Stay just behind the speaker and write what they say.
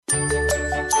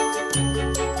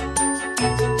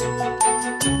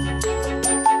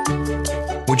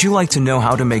Would you like to know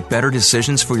how to make better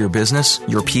decisions for your business,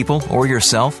 your people, or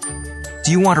yourself?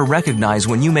 Do you want to recognize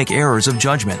when you make errors of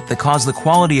judgment that cause the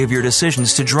quality of your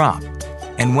decisions to drop?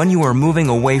 And when you are moving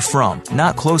away from,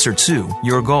 not closer to,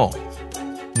 your goal?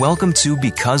 Welcome to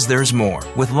Because There's More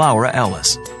with Laura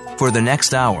Ellis. For the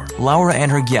next hour, Laura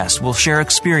and her guests will share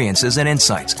experiences and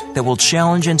insights that will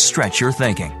challenge and stretch your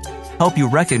thinking, help you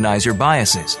recognize your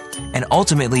biases, and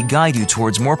ultimately guide you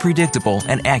towards more predictable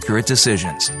and accurate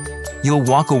decisions. You'll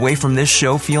walk away from this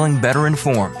show feeling better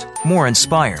informed, more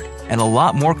inspired, and a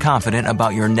lot more confident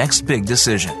about your next big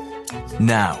decision.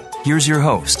 Now, here's your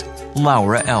host,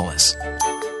 Laura Ellis.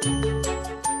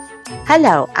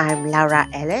 Hello, I'm Laura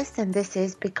Ellis, and this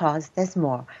is Because There's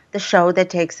More, the show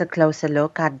that takes a closer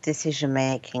look at decision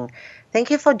making. Thank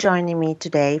you for joining me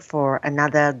today for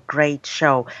another great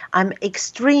show. I'm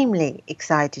extremely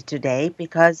excited today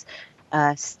because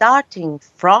starting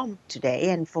from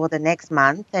today and for the next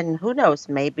month, and who knows,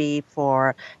 maybe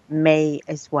for May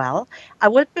as well, I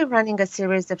will be running a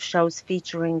series of shows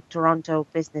featuring Toronto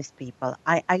business people.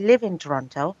 I live in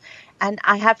Toronto, and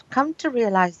I have come to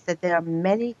realize that there are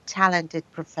many talented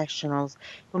professionals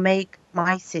who make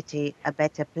my city a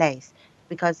better place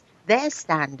because their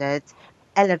standards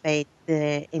elevate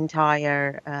the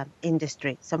entire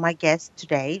industry. So my guest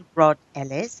today, Rod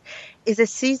Ellis, is a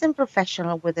seasoned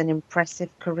professional with an impressive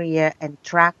career and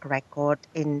track record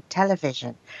in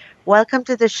television. Welcome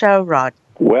to the show, Rod.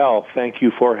 Well, thank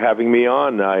you for having me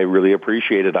on. I really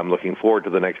appreciate it. I'm looking forward to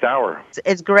the next hour.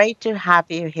 It's great to have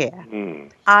you here.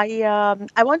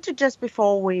 I want to, just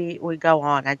before we go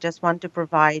on, I just want to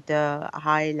provide a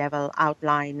high-level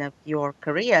outline of your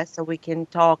career so we can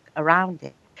talk around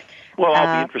it. Well,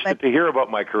 I'll be interested to hear about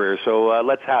my career, so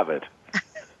let's have it.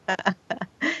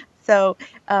 So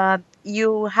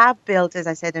you have built, as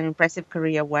I said, an impressive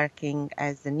career working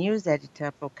as the news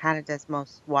editor for Canada's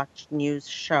most watched news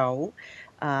show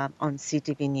on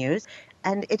CTV News.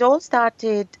 And it all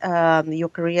started, your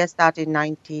career started in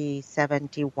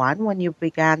 1971 when you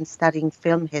began studying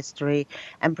film history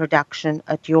and production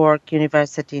at York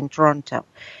University in Toronto.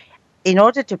 In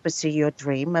order to pursue your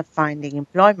dream of finding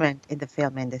employment in the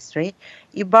film industry,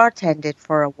 you bartended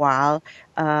for a while,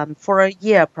 for a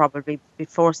year probably,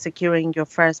 before securing your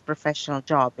first professional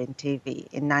job in TV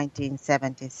in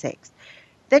 1976.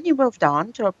 Then you moved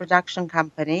on to a production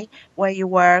company where you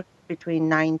worked between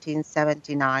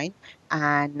 1979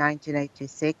 and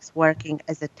 1986, working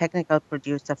as a technical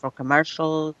producer for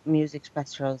commercial, music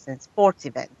specials, and sports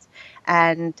events.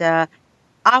 And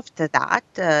after that,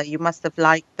 you must have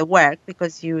liked the work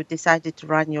because you decided to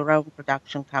run your own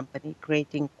production company,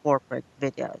 creating corporate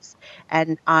videos.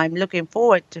 And I'm looking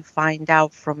forward to find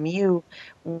out from you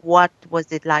what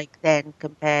was it like then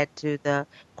compared to the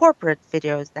corporate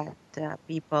videos that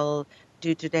people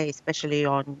do today, especially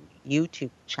on YouTube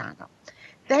channel.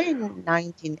 Then in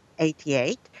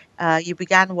 1988, you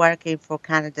began working for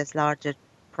Canada's largest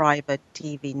private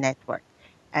TV network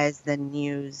as the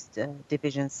news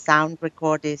division sound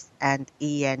recordist and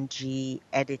ENG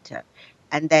editor.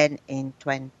 And then in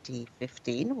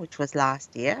 2015, which was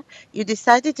last year, you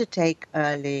decided to take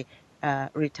early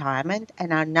retirement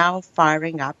and are now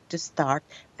firing up to start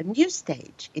a new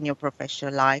stage in your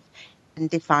professional life and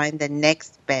define the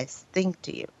next best thing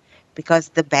to you, because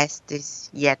the best is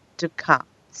yet to come.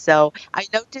 So I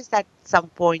noticed at some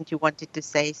point you wanted to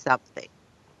say something.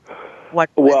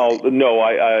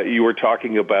 You were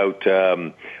talking about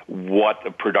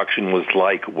what production was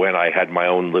like when I had my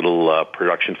own little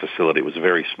production facility. It was a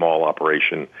very small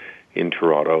operation in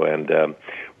Toronto, and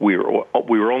we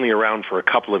were only around for a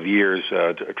couple of years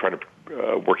trying to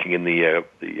working in the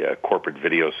corporate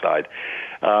video side.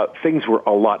 Things were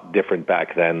a lot different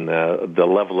back then. The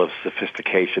level of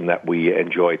sophistication that we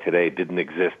enjoy today didn't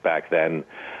exist back then.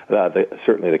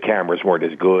 Certainly the cameras weren't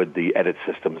as good, the edit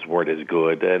systems weren't as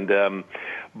good, and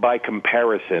by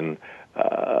comparison,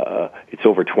 it's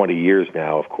over 20 years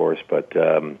now, of course, but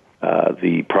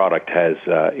the product has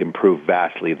improved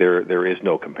vastly. There is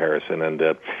no comparison, and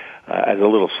as a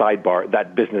little sidebar,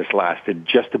 that business lasted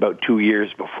just about 2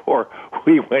 years before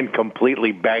we went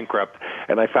completely bankrupt,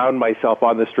 and I found myself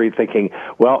on the street thinking,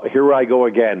 well, here I go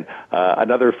again,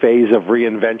 another phase of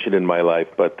reinvention in my life,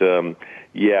 but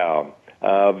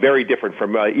very different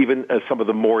from even some of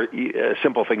the more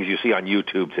simple things you see on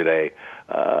YouTube today.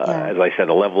 As I said,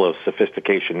 the level of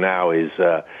sophistication now is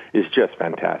just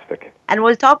fantastic. And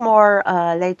we'll talk more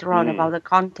later on about the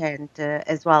content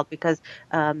as well, because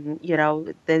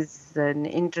there's an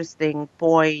interesting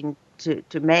point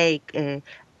to make.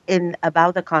 in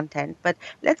about the content. But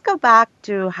let's go back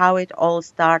to how it all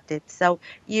started. So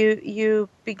you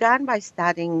began by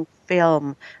studying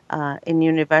film in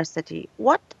university.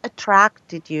 What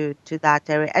attracted you to that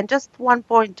area? And just one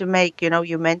point to make,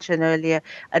 you mentioned earlier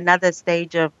another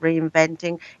stage of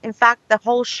reinventing. In fact, the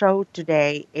whole show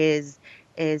today is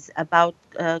about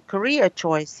career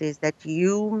choices that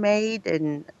you made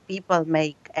and people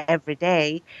make every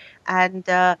day. And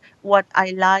what I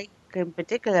like in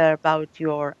particular about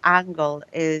your angle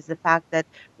is the fact that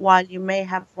while you may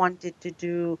have wanted to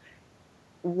do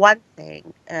one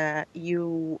thing,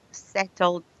 you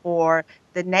settled for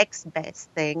the next best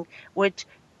thing, which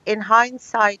in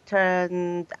hindsight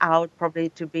turned out probably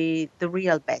to be the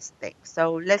real best thing.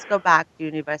 So let's go back to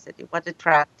university. What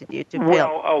attracted you to film?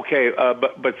 Well, okay,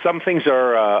 but some things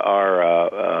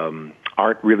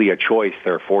aren't really a choice;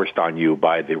 they're forced on you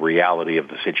by the reality of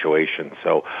the situation.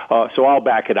 So I'll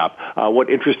back it up. What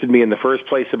interested me in the first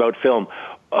place about film.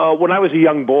 When I was a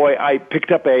young boy, I picked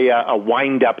up a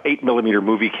wind-up 8mm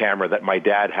movie camera that my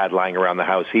dad had lying around the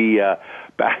house.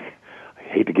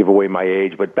 I hate to give away my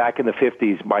age, but back in the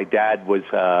 50s, my dad was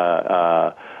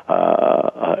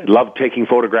loved taking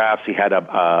photographs. He had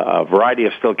a variety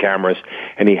of still cameras,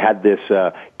 and he had this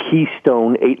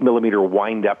Keystone 8mm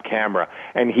wind-up camera,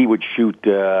 and he would shoot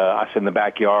us in the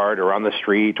backyard or on the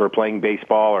street or playing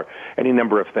baseball or any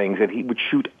number of things, and he would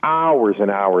shoot hours and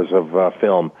hours of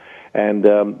film. And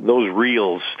those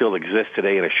reels still exist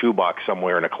today in a shoebox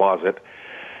somewhere in a closet.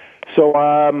 So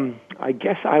I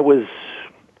guess I was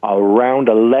around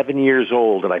 11 years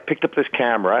old, and I picked up this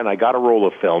camera, and I got a roll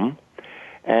of film,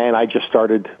 and I just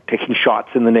started taking shots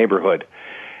in the neighborhood.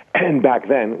 And back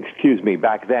then,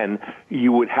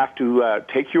 you would have to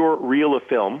take your reel of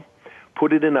film,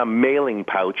 put it in a mailing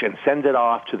pouch, and send it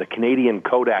off to the Canadian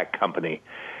Kodak Company.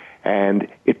 And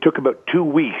it took about 2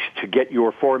 weeks to get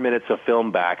your 4 minutes of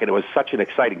film back, and it was such an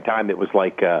exciting time. It was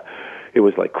like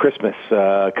Christmas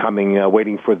coming,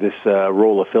 waiting for this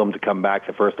roll of film to come back,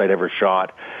 the first I'd ever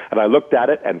shot. And I looked at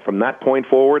it, and from that point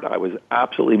forward, I was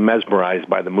absolutely mesmerized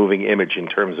by the moving image in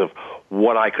terms of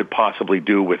what I could possibly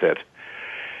do with it.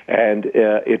 And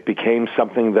it became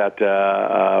something that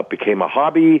became a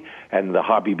hobby, and the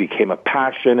hobby became a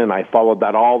passion, and I followed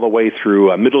that all the way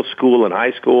through middle school and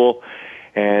high school.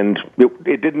 And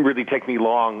it didn't really take me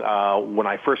long when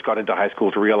I first got into high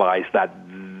school to realize that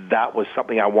that was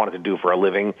something I wanted to do for a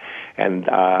living, and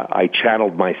I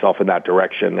channeled myself in that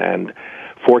direction. And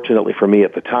fortunately for me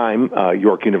at the time,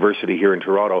 York University here in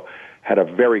Toronto had a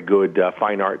very good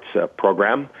fine arts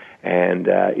program, and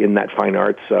in that fine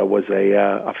arts was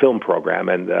a film program,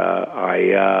 and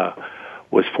I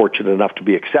was fortunate enough to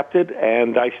be accepted,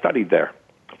 and I studied there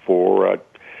for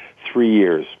 3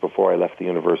 years before I left the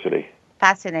university.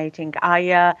 Fascinating.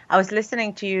 I was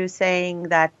listening to you saying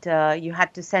that you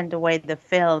had to send away the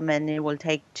film and it will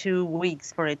take 2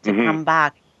 weeks for it to come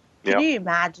back. Can you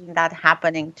imagine that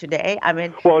happening today? I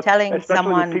mean, telling especially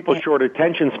someone with people's short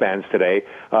attention spans today,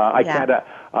 I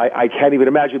can't even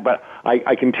imagine. But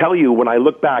I can tell you, when I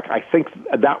look back, I think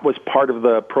that was part of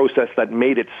the process that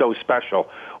made it so special.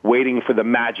 Waiting for the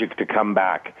magic to come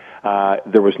back.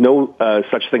 There was no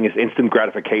such thing as instant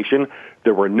gratification.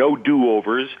 There were no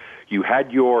do-overs. You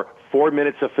had your 4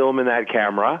 minutes of film in that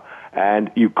camera, and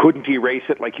you couldn't erase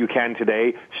it like you can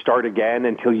today. Start again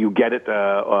until you get it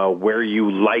where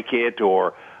you like it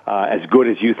or as good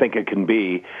as you think it can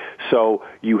be. So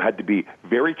you had to be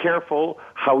very careful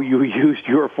how you used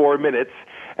your 4 minutes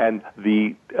and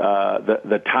the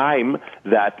time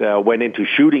that went into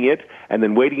shooting it and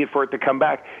then waiting for it to come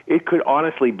back. It could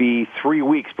honestly be 3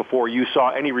 weeks before you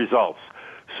saw any results.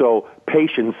 So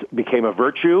patience became a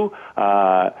virtue.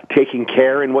 Taking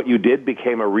care in what you did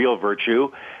became a real virtue.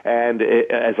 And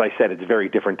as I said, it's very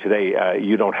different today.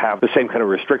 You don't have the same kind of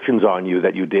restrictions on you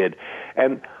that you did.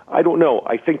 And I don't know.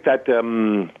 I think that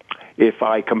if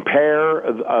I compare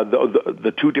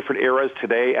the two different eras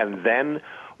today and then,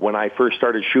 when I first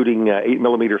started shooting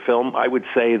 8mm film, I would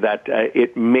say that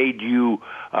it made you,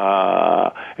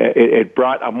 it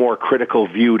brought a more critical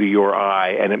view to your eye,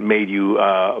 and it made you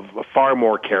far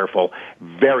more careful,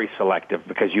 very selective,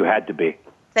 because you had to be.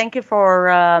 Thank you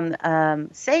for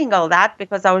saying all that,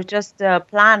 because I was just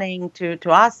planning to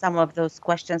ask some of those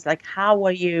questions, like how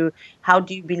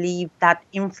do you believe that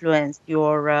influenced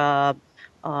your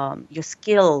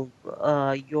skill,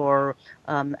 your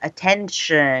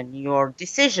attention, your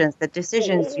decisions, the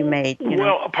decisions you made.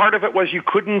 Well, part of it was you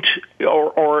couldn't,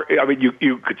 or I mean,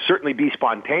 you could certainly be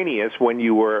spontaneous when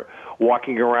you were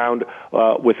walking around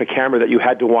with a camera that you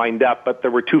had to wind up, but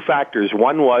there were two factors.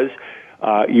 One was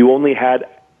you only had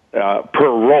per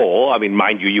roll. I mean,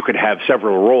 mind you, you could have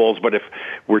several rolls, but if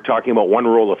we're talking about one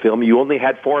roll of film, you only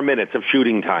had 4 minutes of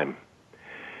shooting time.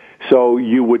 So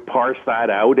you would parse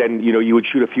that out, and you would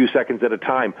shoot a few seconds at a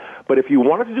time. But if you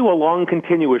wanted to do a long,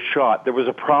 continuous shot, there was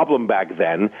a problem back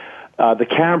then. The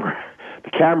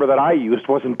camera that I used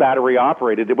wasn't battery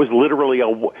operated. It was literally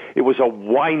a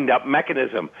wind-up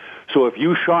mechanism. So if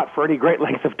you shot for any great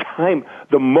length of time,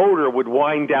 the motor would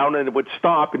wind down and it would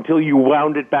stop until you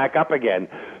wound it back up again.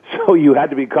 So you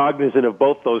had to be cognizant of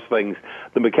both those things,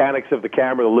 the mechanics of the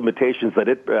camera, the limitations that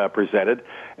it presented,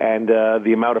 and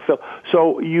the amount of film.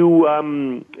 So you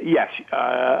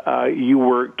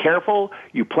were careful,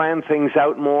 you planned things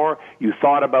out more, you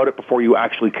thought about it before you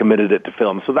actually committed it to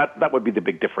film. So that would be the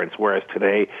big difference, whereas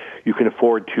today you can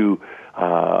afford to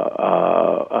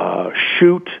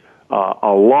shoot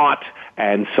a lot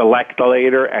and select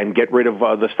later and get rid of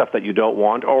the stuff that you don't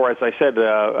want. Or, as I said,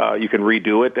 you can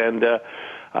redo it and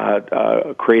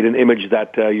create an image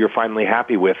that you're finally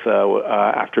happy with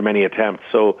after many attempts.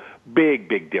 So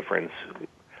big difference.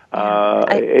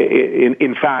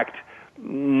 In fact,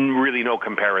 really no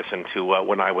comparison to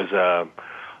when I was a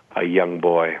young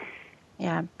boy.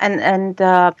 Yeah, and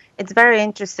it's very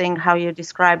interesting how you're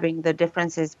describing the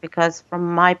differences, because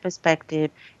from my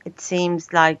perspective, it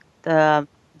seems like the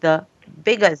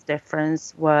biggest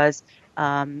difference was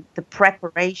the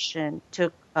preparation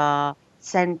took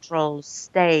central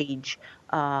stage,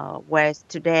 whereas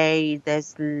today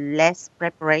there's less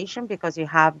preparation because you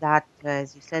have that,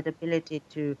 as you said, ability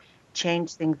to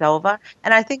change things over.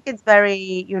 And I think it's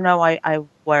very, I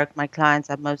work, my clients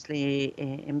are mostly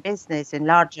in business, in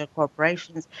larger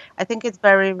corporations. I think it's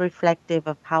very reflective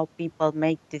of how people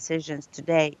make decisions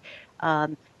today.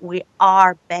 We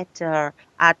are better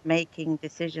at making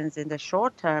decisions in the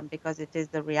short term because it is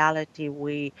the reality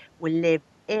we live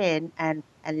in, and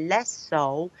less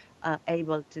so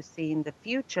able to see in the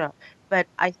future. But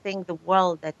I think the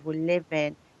world that we live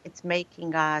in, it's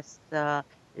making us a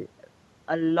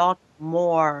lot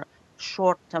more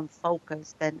short-term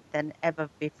focused than ever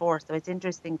before. So it's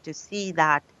interesting to see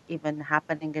that even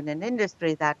happening in an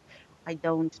industry that I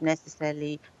don't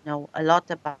necessarily know a lot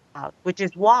about, which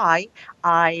is why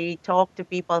I talk to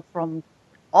people from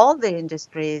all the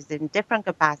industries in different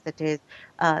capacities.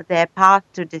 Their path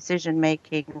to decision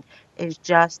making is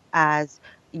just as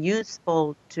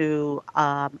useful to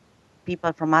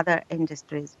people from other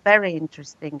industries. Very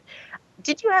interesting.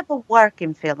 Did you ever work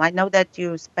in film? I know that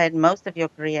you spent most of your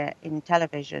career in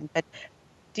television, but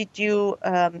did you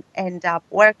end up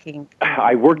working?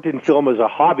 I worked in film as a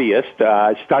hobbyist,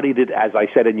 studied it, as I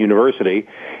said, in university,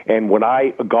 and when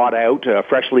I got out,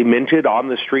 freshly minted, on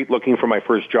the street looking for my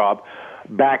first job,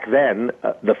 back then,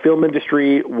 the film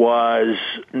industry was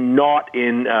not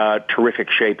in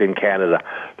terrific shape in Canada.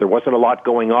 There wasn't a lot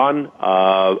going on.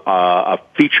 A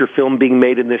feature film being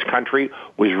made in this country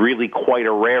was really quite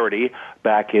a rarity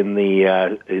back in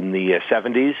the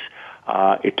 70s.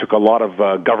 It took a lot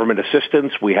of government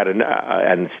assistance. We had,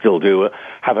 and still do,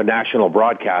 have a national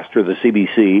broadcaster, the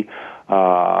CBC.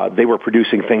 They were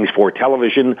producing things for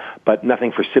television, but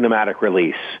nothing for cinematic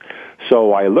release.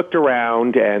 So I looked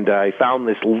around and I found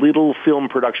this little film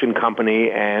production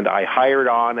company, and I hired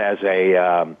on as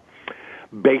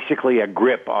basically a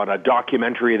grip on a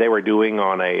documentary they were doing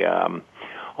on a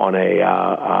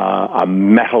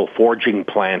metal forging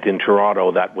plant in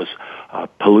Toronto that was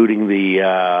polluting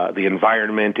the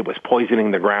environment. It was poisoning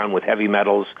the ground with heavy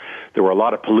metals. There were a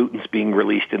lot of pollutants being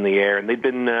released in the air, and they'd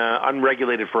been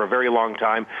unregulated for a very long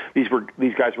time. These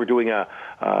guys were doing it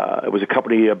was a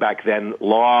company back then,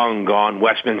 long gone,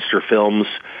 Westminster Films.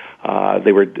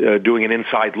 They were doing an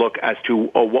inside look as to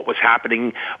what was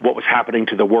happening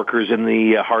to the workers in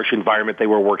the harsh environment they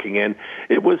were working in.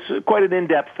 It was quite an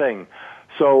in-depth thing.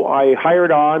 So I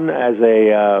hired on as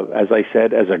I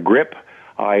said, as a grip.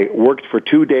 I worked for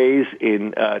 2 days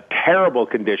in terrible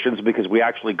conditions because we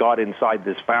actually got inside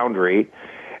this foundry.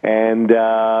 And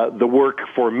the work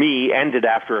for me ended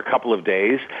after a couple of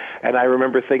days. And I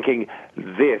remember thinking,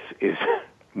 this is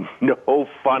no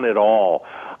fun at all.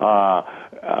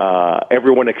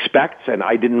 Everyone expects, and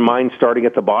I didn't mind starting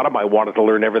at the bottom. I wanted to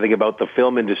learn everything about the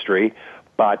film industry.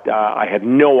 But I had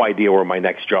no idea where my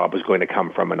next job was going to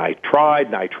come from. And I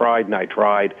tried,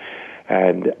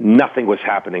 and nothing was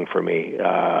happening for me.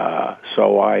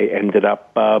 So I ended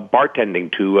up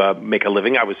bartending to make a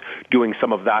living. I was doing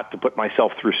some of that to put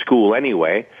myself through school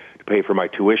anyway, to pay for my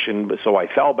tuition. So I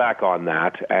fell back on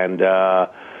that, and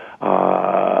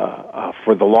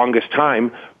for the longest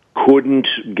time, couldn't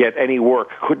get any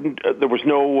work. There was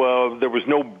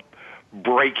no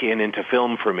break-in into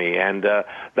film for me, and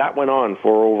that went on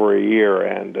for over a year.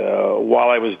 And while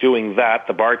I was doing that,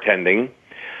 the bartending,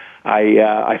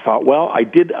 I thought, well, I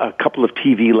did a couple of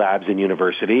TV labs in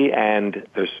university, and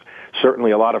there's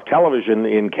certainly a lot of television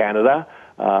in Canada.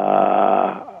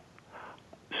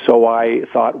 So I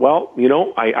thought, well,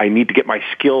 I need to get my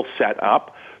skill set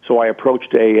up. So I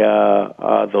approached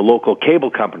the local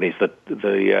cable companies,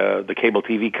 the cable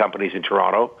TV companies in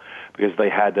Toronto, because they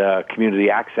had community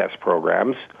access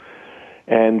programs,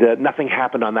 and nothing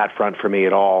happened on that front for me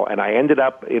at all. And I ended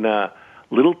up in a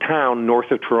little town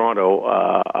north of Toronto,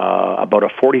 about a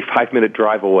 45-minute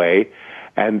drive away,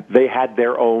 and they had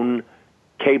their own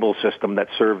cable system that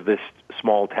served this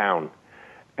small town.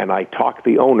 And I talked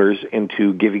the owners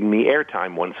into giving me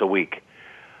airtime once a week.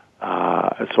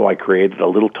 So I created a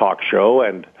little talk show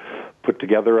and put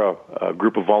together a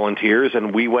group of volunteers,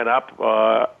 and we went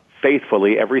up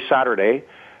faithfully every Saturday,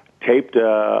 taped a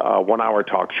 1-hour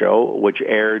talk show, which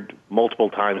aired multiple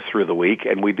times through the week,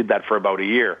 and we did that for about a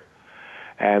year.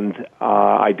 And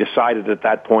I decided at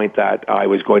that point that I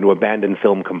was going to abandon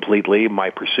film completely, my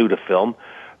pursuit of film,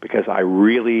 because I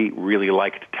really, really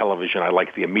liked television. I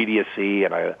liked the immediacy,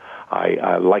 and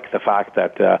I liked the fact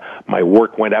that my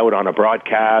work went out on a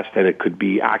broadcast and it could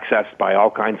be accessed by all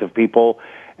kinds of people,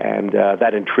 and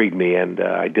that intrigued me. And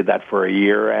I did that for a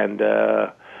year, and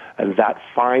that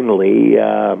finally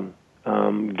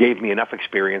gave me enough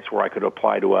experience where I could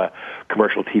apply to a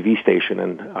commercial TV station,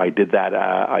 and I did that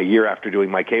a year after doing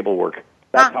my cable work.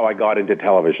 That's how I got into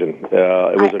television.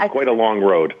 It was quite a long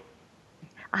road.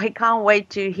 I can't wait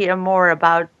to hear more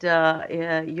about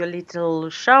your little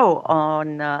show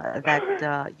on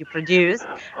that you produced.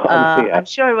 Yeah. I'm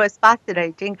sure it was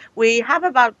fascinating. We have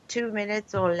about 2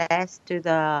 minutes or less to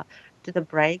the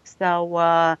break.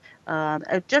 So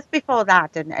just before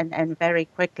that, and very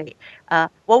quickly,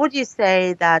 what would you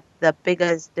say that the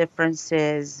biggest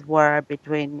differences were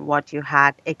between what you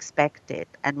had expected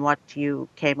and what you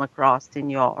came across in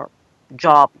your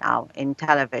job now in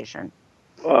television?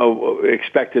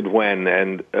 Expected when,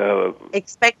 and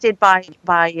Expected by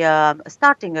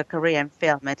starting a career in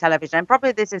film and television. And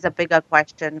probably this is a bigger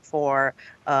question for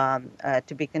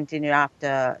to be continued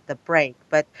after the break.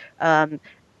 But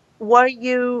were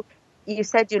you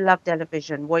said you loved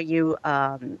television. Were you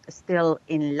still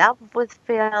in love with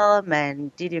film?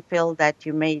 And did you feel that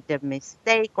you made a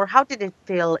mistake? Or how did it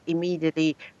feel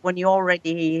immediately when you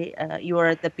already, you were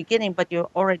at the beginning, but you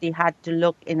already had to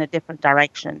look in a different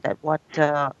direction than what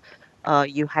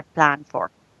you had planned for?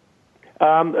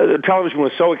 Television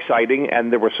was so exciting,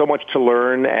 and there was so much to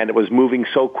learn, and it was moving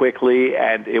so quickly,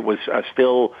 and it was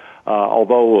still,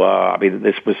 although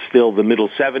this was still the middle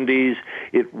 70s,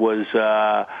 it was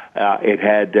it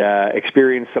had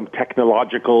experienced some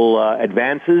technological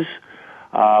advances,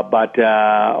 but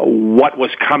what was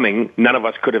coming, none of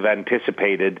us could have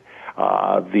anticipated.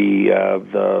 The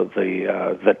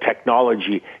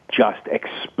technology just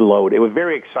exploded. It was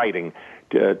very exciting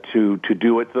to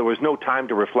do it. There was no time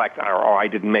to reflect, or I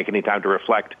didn't make any time to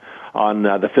reflect on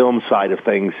the film side of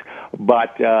things.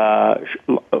 But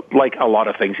like a lot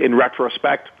of things, in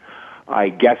retrospect, I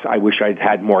guess I wish I'd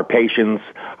had more patience.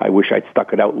 I wish I'd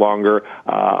stuck it out longer.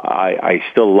 I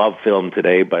still love film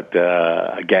today, but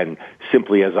again,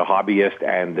 simply as a hobbyist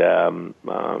and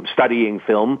studying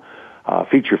film,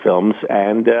 feature films,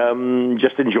 and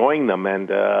just enjoying them.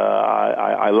 And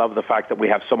I love the fact that we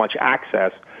have so much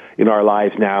access in our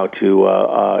lives now to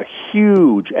a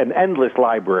huge and endless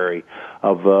library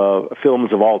of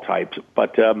films of all types.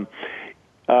 But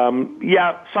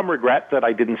yeah, some regret that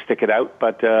I didn't stick it out,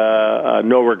 but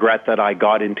no regret that I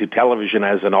got into television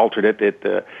as an alternate.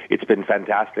 It's been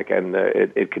fantastic, and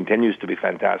it continues to be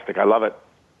fantastic. I love it.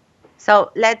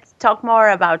 So let's talk more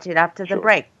about it after the Sure.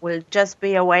 break. We'll just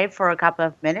be away for a couple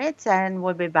of minutes, and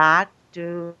we'll be back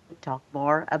to talk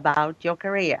more about your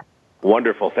career.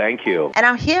 Wonderful. Thank you. And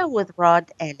I'm here with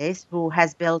Rod Ellis, who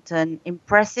has built an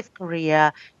impressive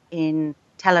career in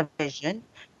television,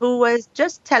 who was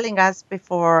just telling us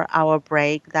before our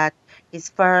break that his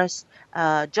first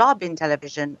job in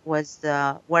television was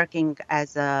working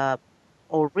as a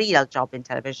or real job in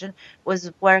television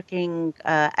was working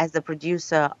as a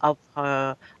producer of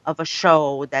a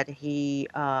show that he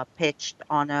pitched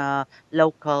on a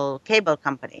local cable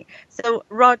company. So,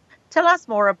 Rod, tell us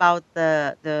more about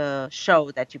the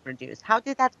show that you produced. How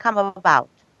did that come about?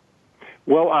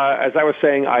 Well, as I was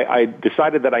saying, I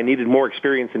decided that I needed more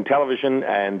experience in television,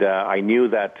 and I knew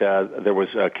that there was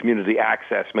community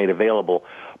access made available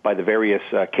by the various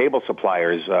cable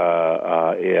suppliers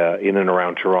in and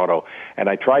around Toronto. And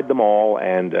I tried them all,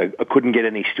 and couldn't get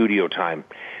any studio time.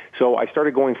 So I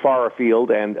started going far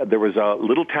afield, and there was a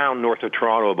little town north of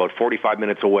Toronto, about 45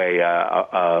 minutes away,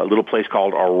 a little place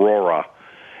called Aurora.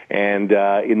 And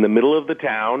in the middle of the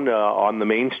town, on the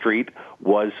main street,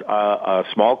 was a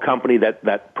small company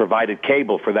that provided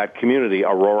cable for that community,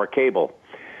 Aurora Cable.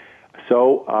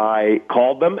 So I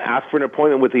called them, asked for an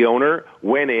appointment with the owner,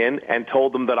 went in and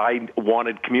told them that I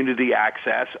wanted community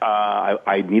access.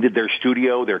 I needed their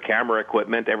studio, their camera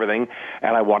equipment, everything,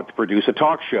 and I wanted to produce a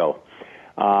talk show.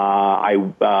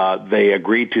 They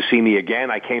agreed to see me again.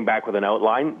 I came back with an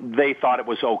outline. They thought it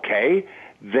was okay.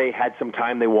 They had some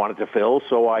time they wanted to fill,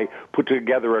 so I put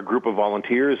together a group of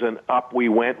volunteers, and up we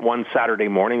went one Saturday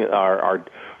morning.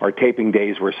 Our taping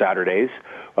days were Saturdays.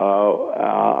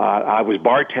 I was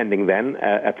bartending then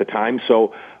at the time,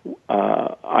 so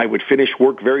I would finish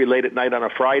work very late at night on a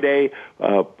Friday,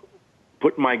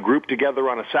 put my group together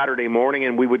on a Saturday morning,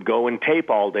 and we would go and tape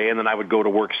all day, and then I would go to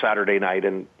work Saturday night,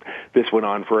 and this went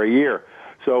on for a year.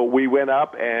 So we went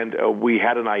up, and we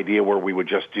had an idea where we would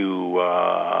just do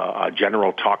a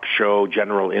general talk show,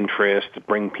 general interest,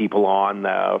 bring people on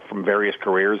from various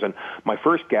careers. And my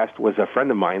first guest was a friend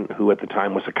of mine who at the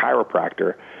time was a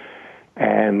chiropractor.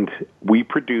 And we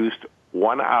produced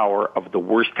 1 hour of the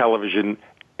worst television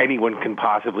anyone can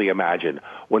possibly imagine.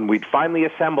 When we'd finally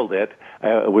assembled it,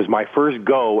 it was my first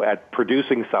go at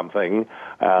producing something.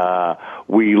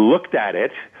 We looked at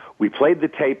it. We played the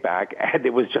tape back, and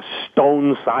it was just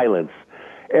stone silence.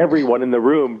 Everyone in the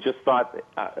room just thought,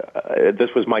 this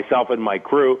was myself and my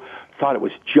crew, thought it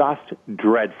was just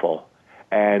dreadful.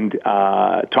 And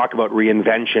talk about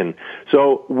reinvention.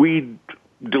 So we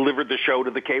delivered the show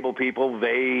to the cable people.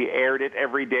 They aired it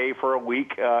every day for a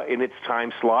week in its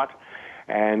time slot.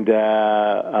 And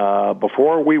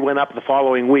before we went up the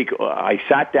following week, I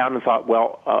sat down and thought,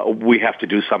 well, we have to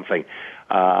do something.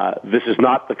 This is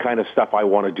not the kind of stuff I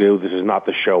want to do. This is not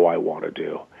the show I want to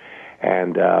do.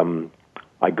 And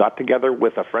I got together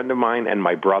with a friend of mine and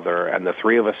my brother, and the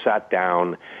three of us sat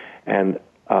down. And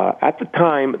at the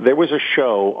time, there was a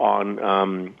show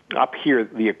on up here,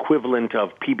 the equivalent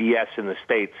of PBS in the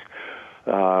States.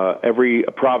 Every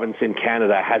province in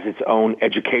Canada has its own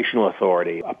educational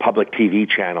authority, a public TV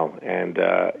channel. And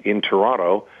in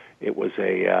Toronto, it was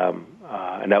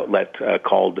an outlet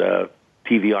called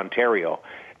TV Ontario.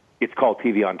 It's called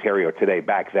TV Ontario today.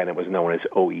 Back then, it was known as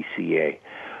OECA.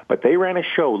 But they ran a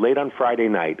show late on Friday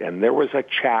night, and there was a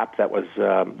chap that was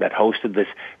that hosted this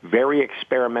very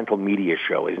experimental media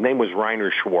show. His name was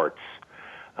Rainer Schwartz.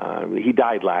 He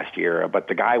died last year, but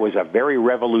the guy was a very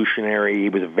revolutionary. He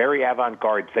was a very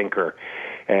avant-garde thinker,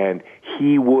 and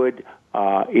he would,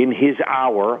 in his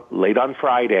hour late on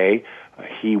Friday,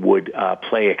 he would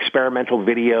play experimental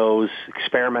videos,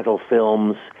 experimental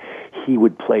films. He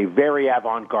would play very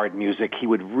avant-garde music. He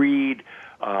would read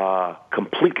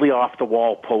completely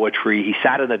off-the-wall poetry. He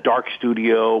sat in a dark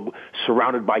studio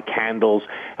surrounded by candles.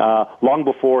 Long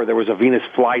before there was a Venus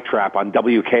flytrap on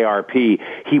WKRP,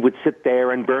 he would sit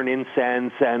there and burn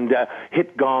incense and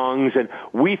hit gongs, and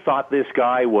we thought this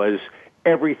guy was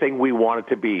everything we wanted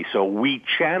to be. So we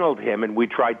channeled him, and we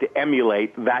tried to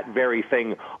emulate that very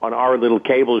thing on our little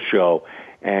cable show.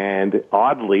 And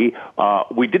oddly,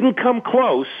 we didn't come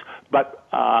close, but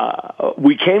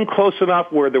we came close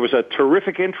enough where there was a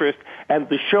terrific interest, and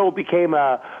the show became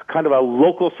a kind of a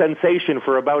local sensation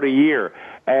for about a year.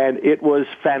 And it was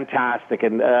fantastic.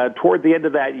 And toward the end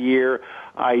of that year,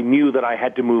 I knew that I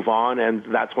had to move on, and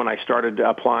that's when I started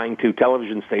applying to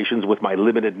television stations with my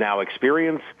limited now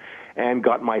experience and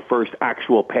got my first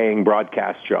actual paying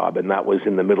broadcast job, and that was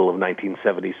in the middle of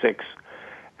 1976.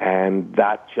 And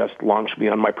that just launched me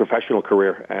on my professional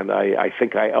career. And I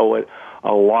think I owe it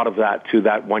a lot of that to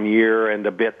that 1 year and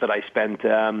a bit that I spent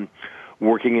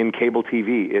working in cable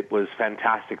TV. It was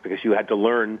fantastic because you had to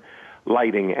learn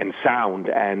lighting and sound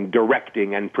and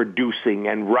directing and producing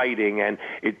and writing, and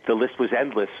the list was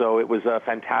endless. So it was a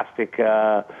fantastic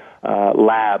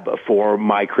lab for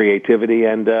my creativity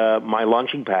and my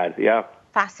launching pad. Yeah.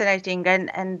 Fascinating.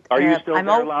 And are you still there,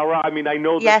 Laura? I mean, I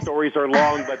know yes. The stories are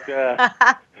long,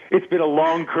 but it's been a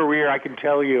long career, I can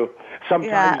tell you.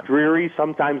 Sometimes dreary,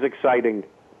 sometimes exciting.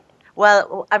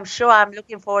 Well, I'm sure I'm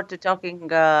looking forward to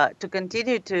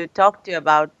continue to talk to you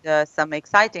about some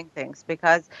exciting things,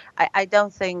 because I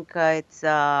don't think it's,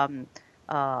 I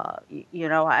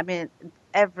mean,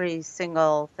 every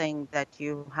single thing that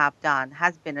you have done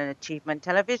has been an achievement.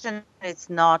 Television is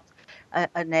not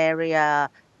an area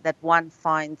that one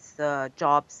finds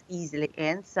jobs easily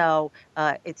in. So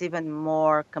it's even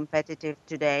more competitive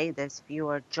today. There's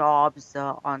fewer jobs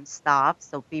on staff,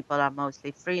 so people are mostly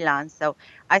freelance. So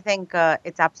I think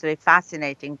it's absolutely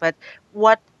fascinating. But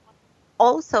what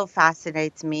also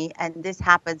fascinates me, and this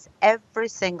happens every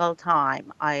single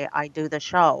time I do the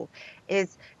show,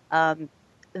 is um,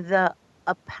 the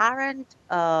apparent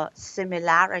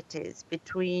similarities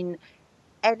between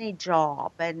any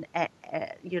job and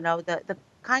the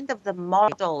kind of the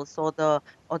models or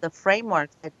the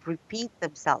frameworks that repeat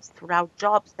themselves throughout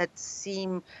jobs that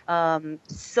seem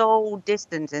so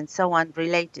distant and so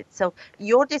unrelated. So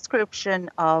your description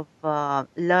of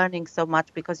learning so much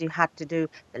because you had to do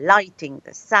the lighting,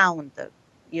 the sound, the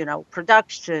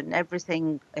production,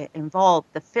 everything involved,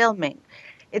 the filming,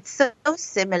 it's so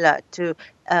similar to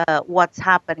what's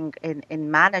happening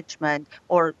in management,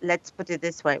 or let's put it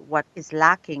this way, what is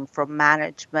lacking from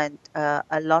management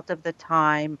a lot of the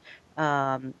time.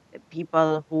 um,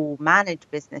 People who manage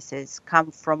businesses come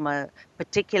from a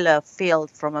particular field,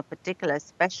 from a particular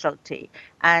specialty.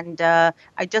 And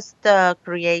I just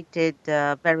created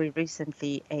very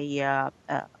recently a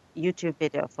YouTube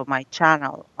video for my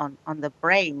channel on the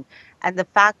brain, and the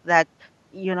fact that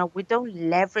we don't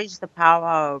leverage the power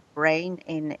of our brain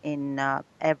in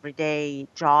everyday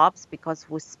jobs because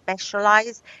we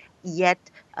specialize. Yet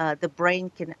the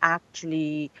brain can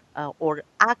actually or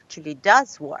actually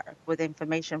does work with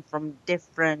information from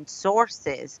different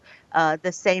sources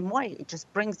the same way. It just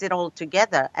brings it all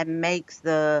together and makes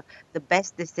the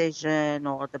best decision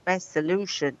or the best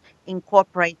solution,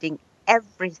 incorporating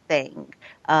everything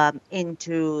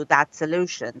into that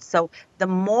solution. So the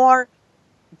more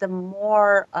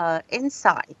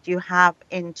insight you have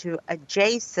into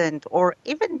adjacent or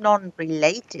even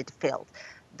non-related fields,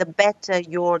 the better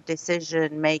your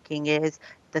decision making is,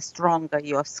 the stronger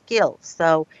your skills.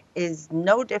 So is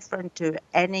no different to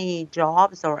any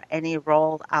jobs or any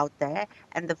role out there.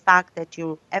 And the fact that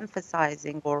you're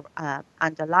emphasizing or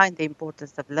underline the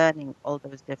importance of learning all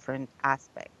those different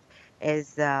aspects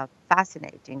is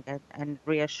fascinating and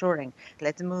reassuring.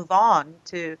 Let's move on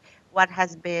to what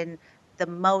has been the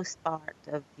most part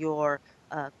of your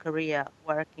career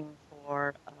working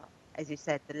for, as you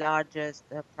said, the largest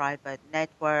private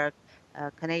network,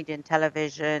 Canadian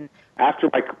television. After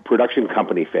my production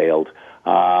company failed,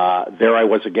 there I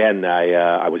was again.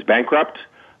 I was bankrupt.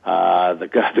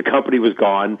 The company was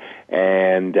gone,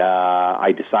 and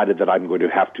I decided that I'm going to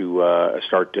have to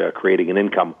start creating an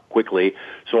income quickly.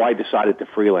 So I decided to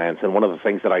freelance. And one of the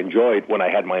things that I enjoyed when I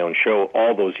had my own show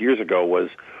all those years ago was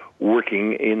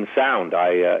working in sound.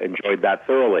 I enjoyed that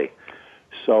thoroughly.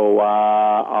 So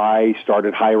I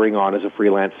started hiring on as a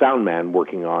freelance sound man,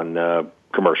 working on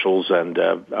commercials and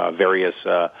various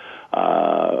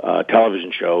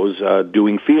television shows,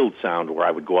 doing field sound where I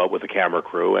would go out with a camera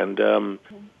crew and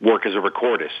work as a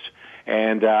recordist.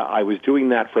 And I was doing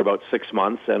that for about 6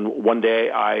 months, and one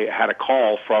day I had a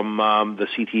call from the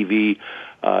CTV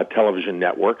television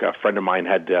network. A friend of mine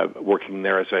had working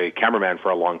there as a cameraman for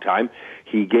a long time.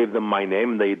 He gave them my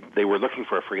name. They were looking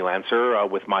for a freelancer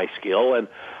with my skill, and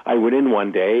I went in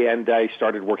one day and I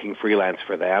started working freelance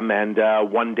for them. And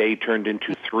one day turned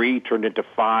into 3, turned into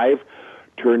 5.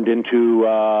 Turned into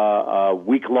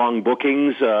week-long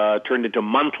bookings, turned into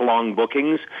month-long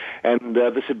bookings, and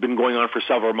this had been going on for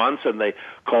several months, and they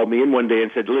called me in one day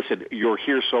and said, listen, you're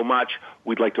here so much,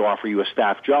 we'd like to offer you a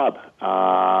staff job.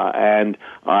 And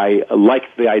I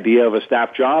liked the idea of a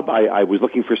staff job. I was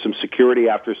looking for some security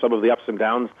after some of the ups and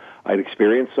downs I'd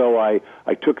experienced, so I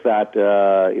took that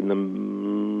in the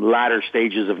latter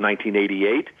stages of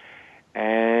 1988,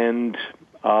 and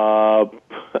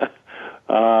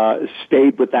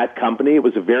stayed with that company. It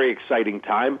was a very exciting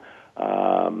time.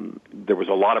 There was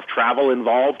a lot of travel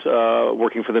involved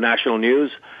working for the national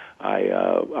news.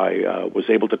 I was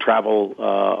able to travel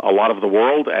a lot of the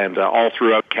world and all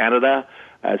throughout Canada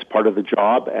as part of the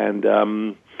job. And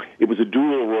it was a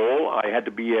dual role. I had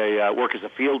to be work as a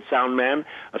field sound man,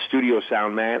 a studio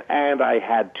sound man, and I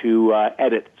had to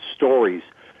edit stories,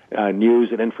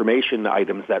 news and information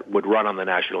items that would run on the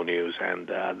national news,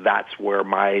 and that's where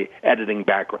my editing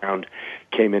background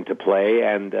came into play,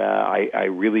 and I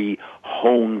really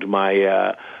honed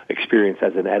my experience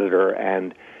as an editor.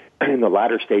 And in the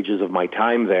latter stages of my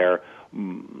time there,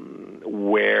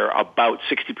 where about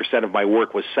 60% of my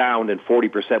work was sound and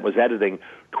 40% was editing,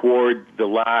 toward the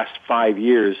last 5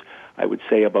 years, I would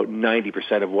say about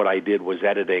 90% of what I did was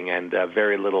editing and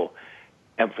very little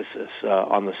emphasis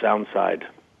on the sound side.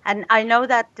 And I know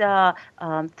that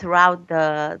throughout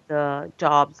the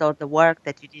jobs or the work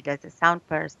that you did as a sound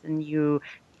person, you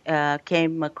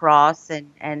came across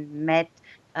and met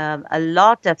a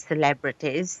lot of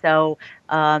celebrities. So,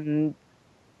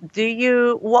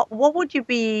 what would you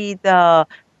be the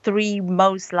 3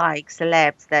 most like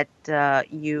celebs that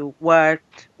you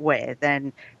worked with,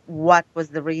 and what was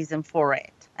the reason for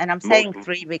it? And I'm saying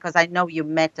three because I know you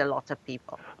met a lot of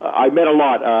people. I met a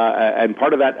lot, and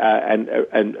part of that, and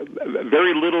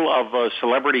very little of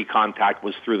celebrity contact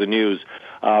was through the news,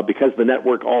 because the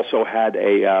network also had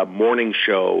a morning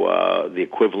show. The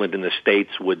equivalent in the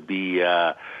States would be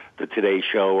the Today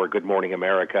Show or Good Morning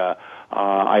America.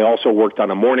 I also worked on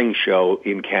a morning show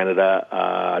in Canada,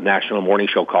 a national morning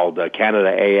show called Canada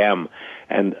AM.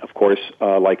 And, of course,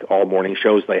 like all morning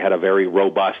shows, they had a very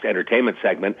robust entertainment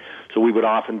segment. So we would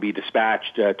often be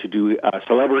dispatched to do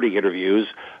celebrity interviews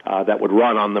that would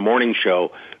run on the morning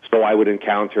show. So I would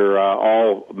encounter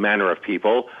all manner of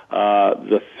people.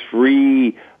 The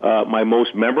three, my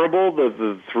most memorable,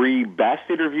 the three best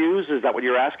interviews, is that what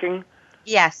you're asking?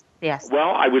 Yes, yes.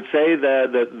 Well, I would say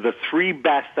the three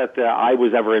best that I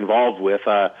was ever involved with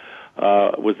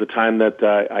was the time that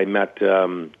I met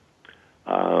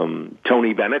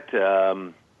Tony Bennett.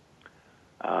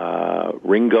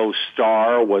 Ringo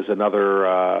Starr was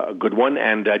another good one,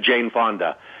 and Jane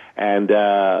Fonda. And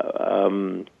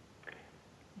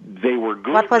they were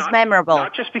good. What was memorable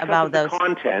not just because about of the those?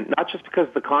 content, not just because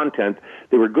of the content.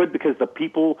 They were good because the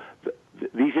people,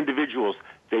 these individuals,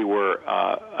 they were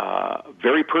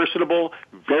very personable,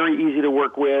 very easy to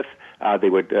work with. They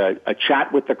would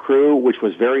chat with the crew, which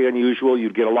was very unusual.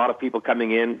 You'd get a lot of people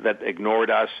coming in that ignored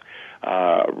us,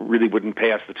 really wouldn't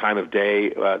pay us the time of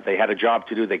day. They had a job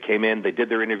to do. They came in, they did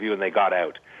their interview, and they got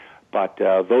out. But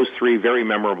those three, very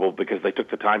memorable because they took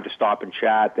the time to stop and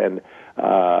chat, and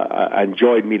I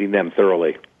enjoyed meeting them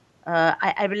thoroughly.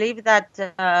 I believe that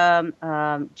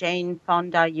Jane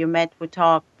Fonda, we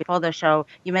talked before the show,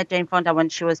 you met Jane Fonda when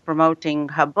she was promoting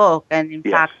her book, and in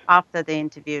fact, after the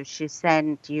interview, she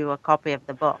sent you a copy of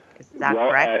the book. Is that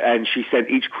correct? And she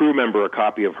sent each crew member a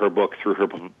copy of her book through her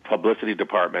publicity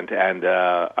department, and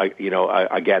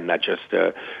again, that just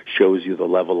shows you the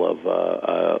level of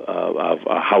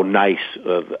how nice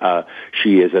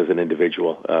she is as an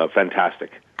individual.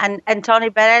 Fantastic. And Tony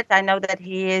Bennett, I know that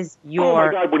he is your.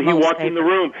 Oh my God! When he walked in the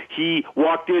room, he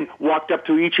walked up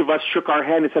to each of us, shook our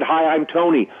hand, and said, "Hi, I'm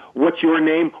Tony. What's your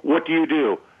name? What do you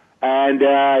do?" And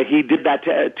he did that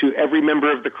to every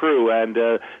member of the crew. And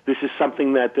this is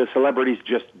something that celebrities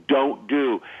just don't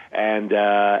do. And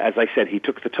as I said, he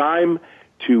took the time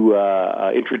to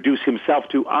introduce himself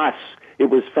to us. It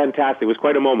was fantastic. It was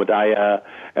quite a moment. I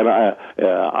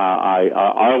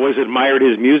always admired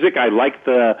his music. I liked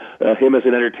him as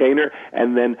an entertainer.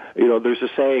 And then, there's a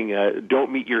saying,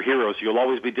 don't meet your heroes. You'll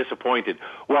always be disappointed.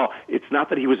 Well, it's not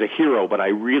that he was a hero, but I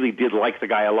really did like the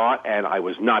guy a lot, and I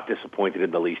was not disappointed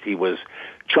in the least. He was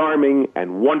charming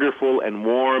and wonderful and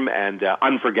warm and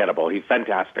unforgettable. He's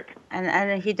fantastic.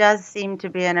 And he does seem to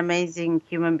be an amazing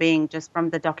human being just from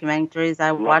the documentaries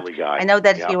I watched. Lovely guy. I know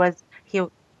that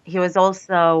he was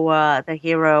also the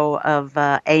hero of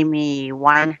Amy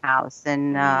Winehouse,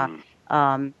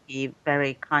 and he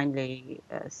very kindly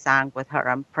sang with her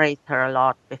and praised her a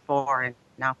lot before and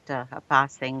after her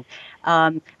passing.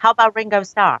 How about Ringo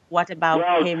Starr? What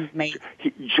about him?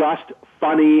 Just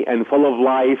funny and full of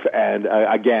life, and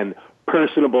again,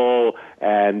 personable,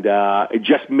 and it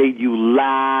just made you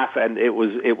laugh, and it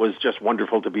was just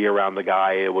wonderful to be around the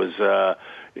guy. It was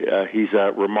he's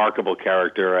a remarkable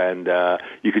character, and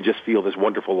you could just feel this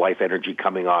wonderful life energy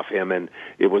coming off him, and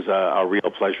it was a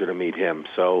real pleasure to meet him.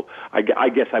 So I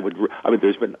guess I would. I mean,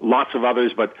 there's been lots of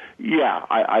others, but yeah,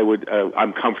 I would.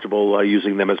 I'm comfortable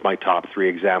using them as my top three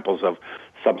examples of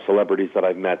some celebrities that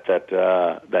I've met that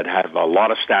have a lot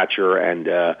of stature and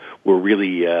were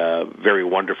really very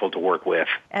wonderful to work with.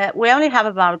 We only have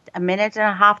about a minute and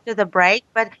a half to the break,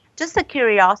 but just a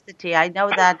curiosity. I know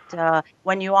that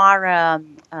when you are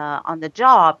on the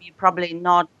job, you're probably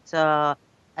not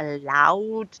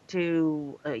allowed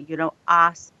to,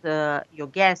 ask your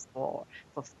guests for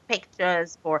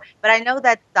pictures, but I know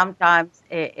that sometimes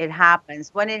it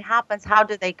happens. When it happens, how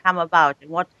do they come about?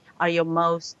 And what are your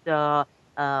most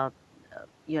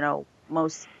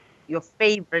your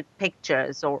favorite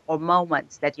pictures or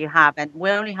moments that you have? And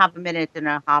we only have a minute and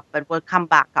a half, but we'll come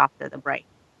back after the break.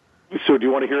 So do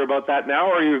you want to hear about that now,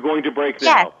 or are you going to break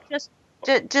now? Yeah,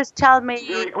 just tell me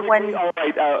when. All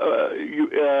right,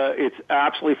 it's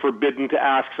absolutely forbidden to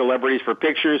ask celebrities for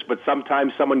pictures, but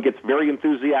sometimes someone gets very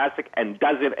enthusiastic and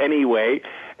does it anyway.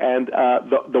 And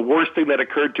the worst thing that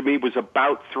occurred to me was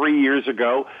about 3 years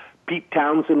ago. Pete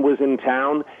Townsend was in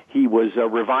town. He was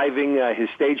reviving his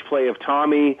stage play of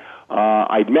Tommy.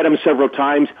 I'd met him several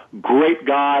times. Great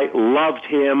guy. Loved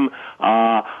him.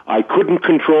 I couldn't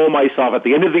control myself. At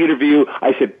the end of the interview,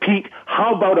 I said, Pete,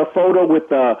 how about a photo with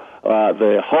the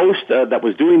host that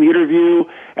was doing the interview?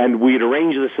 And we'd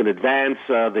arranged this in advance,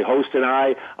 the host and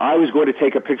I. I was going to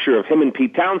take a picture of him and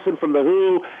Pete Townsend from The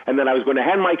Who, and then I was going to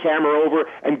hand my camera over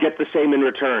and get the same in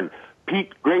return.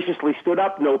 Pete graciously stood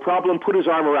up, no problem, put his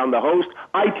arm around the host.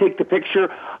 I take the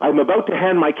picture. I'm about to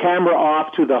hand my camera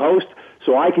off to the host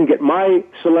so I can get my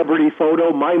celebrity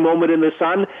photo, my moment in the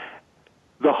sun.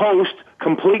 The host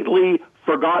completely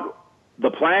forgot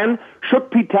the plan, shook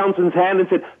Pete Townsend's hand and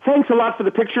said, thanks a lot for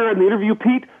the picture and the interview,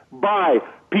 Pete. Bye.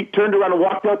 Pete turned around and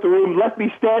walked out the room, left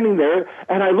me standing there,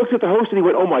 and I looked at the host and he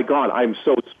went, oh my God, I'm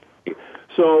so sorry.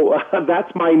 So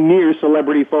that's my near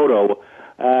celebrity photo.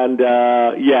 And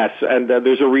yes, and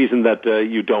there's a reason that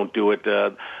you don't do it.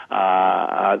 They're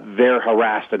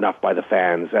harassed enough by the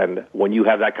fans, and when you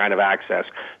have that kind of access,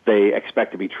 they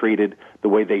expect to be treated the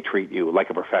way they treat you,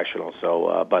 like a professional.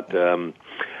 So,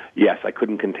 yes, I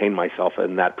couldn't contain myself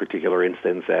in that particular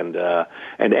instance, and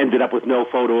ended up with no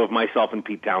photo of myself and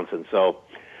Pete Townsend. So.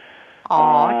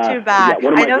 Oh, too bad. Yeah,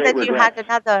 I know that you had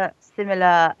another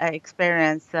similar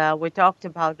experience. We talked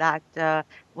about that.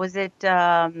 Was it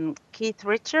Keith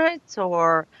Richards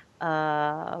or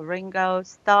Ringo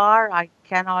Starr? I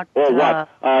cannot. Oh, what?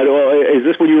 Is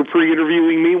this when you were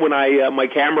pre-interviewing me when my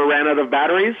camera ran out of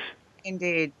batteries?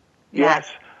 Indeed.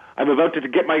 Yes. I'm about to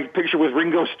get my picture with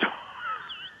Ringo Starr,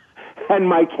 and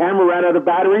my camera ran out of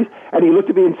batteries, and he looked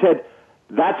at me and said,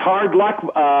 that's hard luck,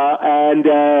 and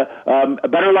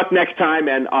better luck next time,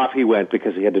 and off he went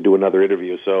because he had to do another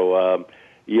interview. So,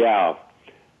 yeah,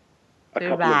 a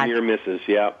couple of near misses,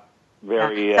 yeah.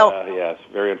 Yes,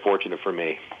 very unfortunate for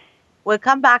me. We'll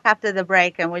come back after the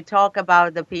break, and we'll talk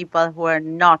about the people who are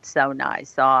not so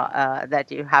nice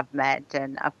that you have met,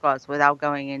 and, of course, without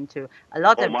going into a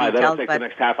lot of details. That'll take the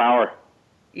next half hour.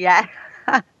 Yeah.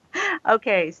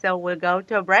 Okay, so we'll go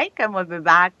to a break, and we'll be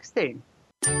back soon.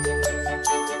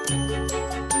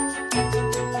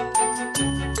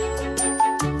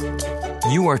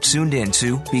 You are tuned in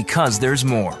to Because There's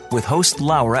More with host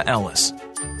Laura Ellis.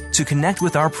 To connect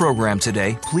with our program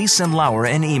today, please send Laura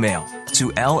an email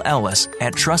to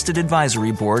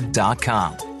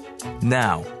lellis@trustedadvisoryboard.com.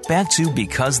 Now, back to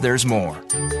Because There's More.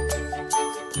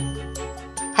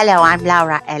 Hello, I'm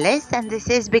Laura Ellis, and this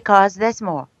is Because There's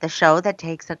More, the show that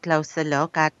takes a closer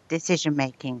look at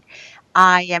decision-making.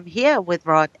 I am here with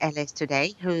Rod Ellis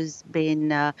today, who's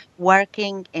been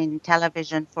working in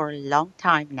television for a long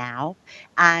time now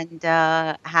and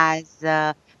has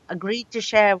agreed to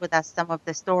share with us some of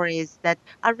the stories that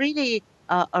are really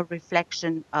a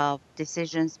reflection of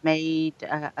decisions made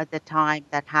at the time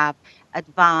that have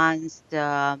advanced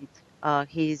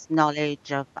his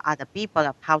knowledge of other people,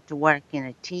 of how to work in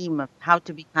a team, of how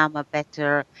to become a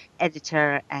better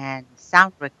editor and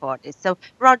sound recorder. So,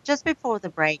 Rod, just before the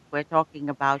break, we're talking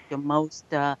about your most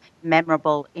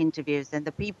memorable interviews and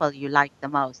the people you like the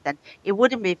most. And it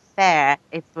wouldn't be fair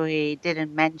if we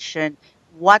didn't mention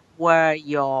what were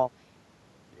your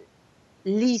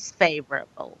least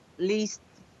favorable, the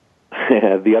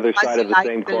other side of the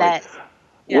same coin.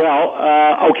 Yeah.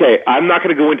 Well, okay, I'm not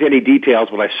going to go into any details,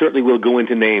 but I certainly will go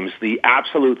into names. The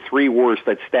absolute three worst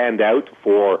that stand out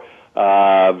for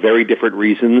very different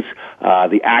reasons.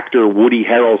 The actor Woody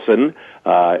Harrelson,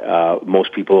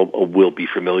 most people will be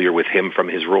familiar with him from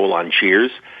his role on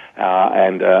Cheers,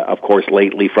 and of course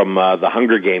lately from the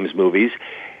Hunger Games movies.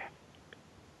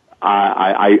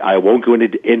 I won't go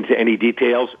into any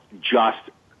details, just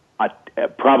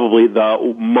probably the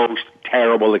most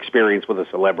terrible experience with a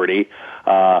celebrity.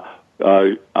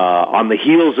 On the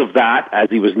heels of that,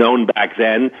 as he was known back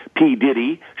then, P.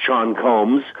 Diddy, Sean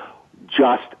Combs,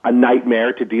 just a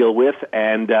nightmare to deal with.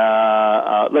 And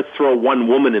let's throw one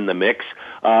woman in the mix,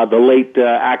 the late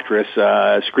actress,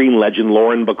 screen legend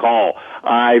Lauren Bacall.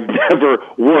 I've never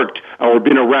worked or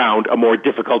been around a more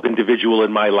difficult individual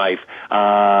in my life.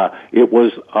 It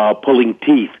was pulling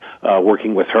teeth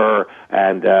working with her,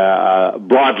 and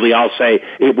broadly I'll say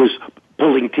it was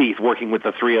pulling teeth working with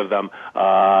the three of them,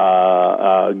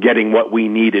 getting what we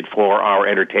needed for our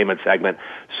entertainment segment.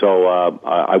 So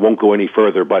I won't go any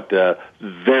further, but they're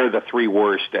the three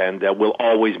worst, and will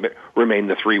always remain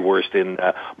the three worst in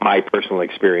my personal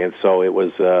experience. So it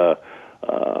was,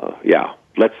 yeah.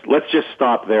 Let's just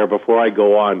stop there before I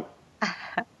go on.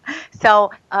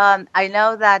 So I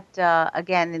know that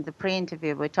again in the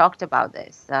pre-interview we talked about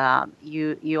this.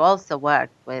 You also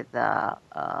worked with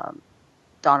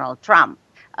Donald Trump.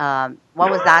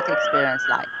 What was that experience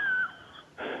like?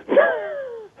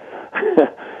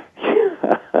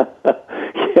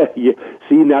 Yeah,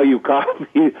 see, now you caught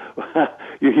me.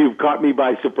 You've caught me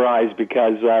by surprise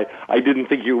because I didn't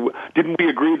think you didn't. We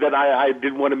agree that I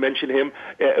didn't want to mention him.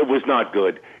 It was not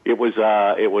good. He's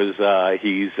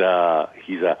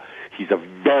a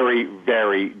very,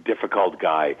 very difficult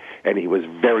guy, and he was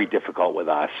very difficult with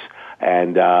us,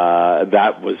 and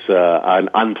that was an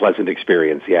unpleasant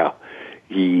experience. Yeah,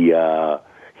 he.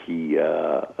 He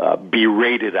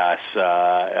berated us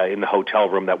in the hotel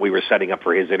room that we were setting up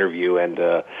for his interview, and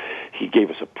he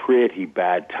gave us a pretty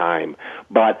bad time.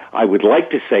 But I would like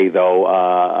to say,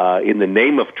 though, in the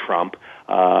name of Trump,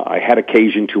 I had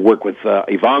occasion to work with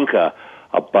Ivanka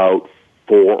about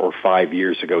 4 or 5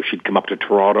 years ago. She'd come up to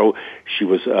Toronto. She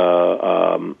was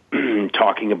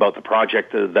talking about the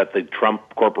project that the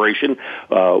Trump Corporation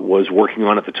was working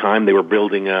on at the time. They were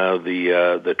building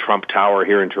the Trump Tower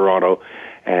here in Toronto,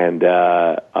 and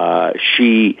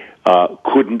she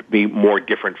couldn't be more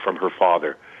different from her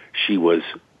father. She was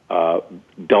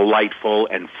delightful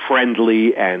and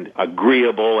friendly and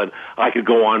agreeable, and I could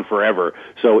go on forever.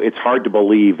 So it's hard to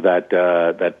believe that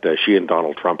she and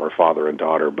Donald Trump are father and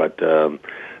daughter, but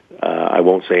I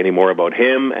won't say any more about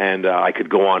him, and I could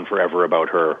go on forever about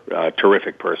her.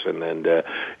 Terrific person, and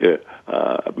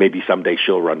maybe someday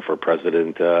she'll run for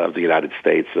president of the United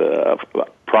States.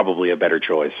 Probably a better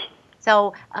choice.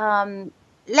 So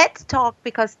let's talk,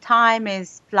 because time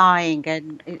is flying,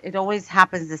 and it always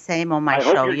happens the same on my I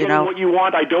show. hope you're getting what you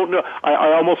want. I don't know.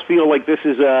 I almost feel like this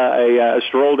is a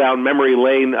stroll down memory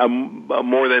lane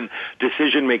more than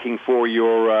decision making for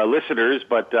your listeners.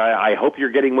 But I hope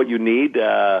you're getting what you need.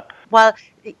 Well,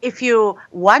 if you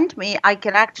want me, I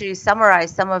can actually summarize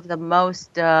some of the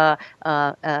most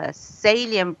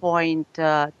salient point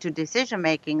to decision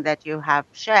making that you have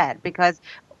shared, because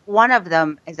one of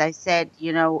them, as I said,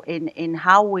 in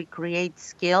how we create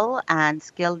skill and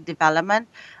skill development,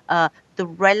 the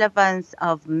relevance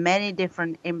of many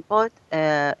different input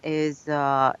is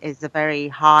a very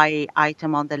high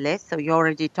item on the list. So you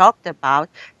already talked about.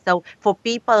 So for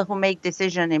people who make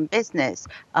decision in business,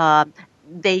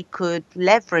 they could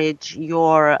leverage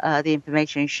the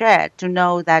information shared to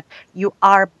know that you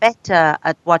are better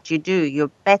at what you do.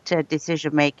 You're better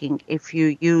decision making if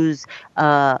you use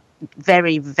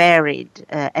very varied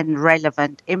and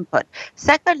relevant input.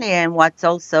 Secondly, and what's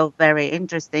also very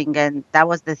interesting, and that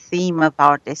was the theme of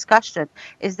our discussion,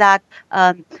 is that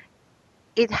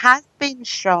it has been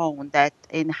shown that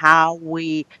in how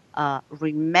we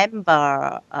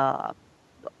remember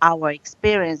our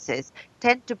experiences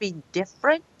tend to be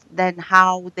different than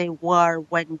how they were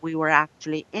when we were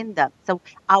actually in them. So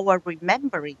our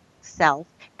remembering self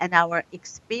and our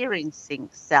experiencing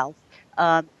self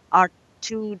are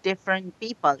two different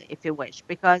people, if you wish,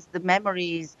 because the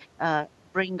memories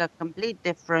bring a complete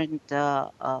different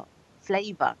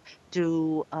flavor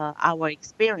to our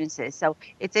experiences. So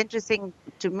it's interesting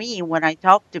to me when I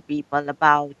talk to people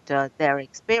about their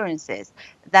experiences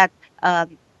that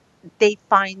they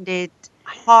find it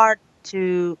hard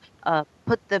to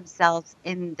put themselves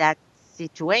in that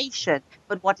situation.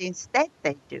 But what instead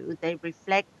they do, they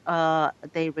reflect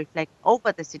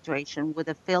over the situation with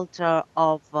a filter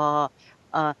of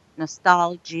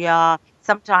nostalgia.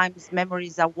 Sometimes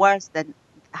memories are worse than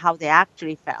how they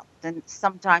actually felt, and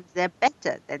sometimes they're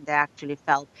better than they actually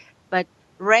felt. But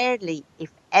rarely,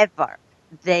 if ever,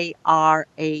 they are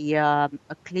a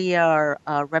clear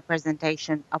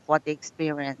representation of what the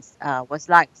experience was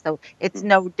like. So it's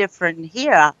no different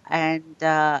here. And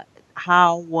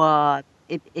how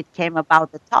it came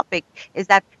about, the topic is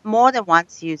that more than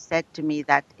once you said to me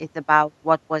that it's about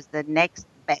what was the next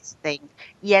best thing.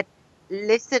 Yet,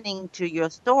 listening to your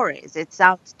stories, it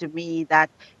sounds to me that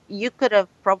you could have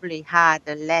probably had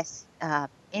a less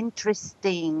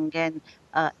interesting and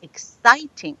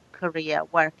exciting career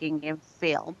working in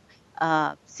film,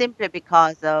 simply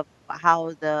because of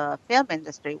how the film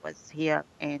industry was here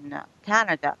in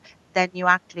Canada, than you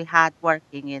actually had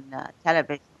working in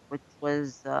television, which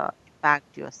was, in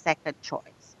fact, your second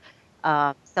choice.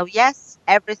 So yes,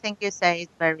 everything you say is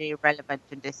very relevant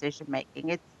to decision making.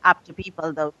 It's up to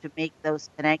people, though, to make those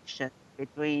connections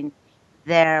between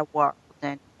their world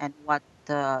and what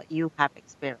you have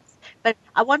experienced. But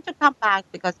I want to come back,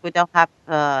 because we don't have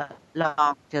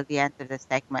long till the end of the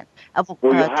segment. Well,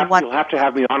 To what? you'll have to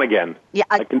have me on again. Yeah,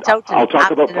 I'll totally,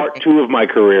 talk about part absolutely. 2 of my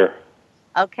career.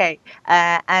 Okay,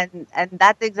 and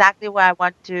that's exactly where I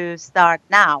want to start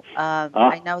now.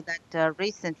 I know that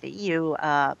recently you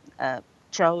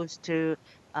chose to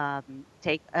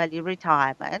take early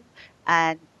retirement,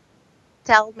 and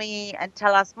tell me and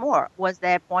tell us more. Was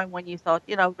there a point when you thought,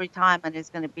 retirement is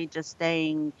going to be just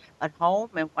staying at home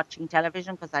and watching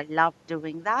television because I love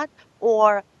doing that?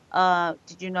 Or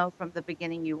did you know from the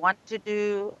beginning you want to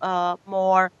do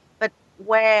more? But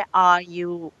where are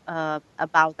you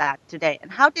about that today?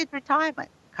 And how did retirement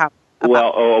come about?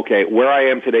 Well, okay. Where I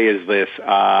am today is this.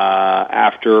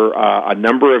 After a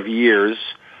number of years,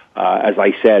 as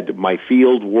I said, my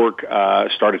field work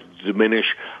started to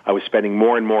diminish. I was spending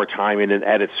more and more time in an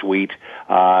edit suite.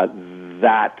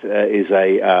 That is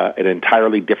an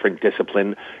entirely different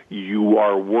discipline. You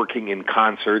are working in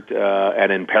concert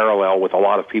and in parallel with a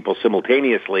lot of people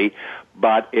simultaneously,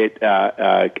 but it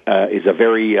is a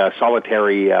very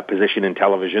solitary position in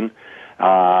television.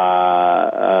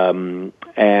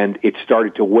 And it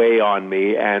started to weigh on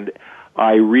me, and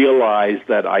I realized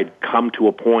that I'd come to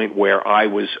a point where I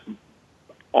was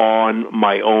on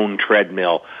my own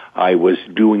treadmill. I was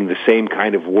doing the same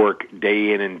kind of work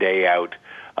day in and day out.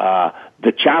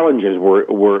 The challenges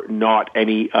were not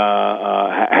any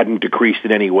hadn't decreased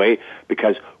in any way,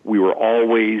 because we were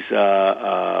always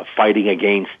fighting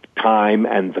against time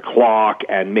and the clock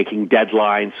and making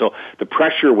deadlines. So the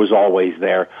pressure was always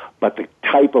there, but the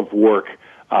type of work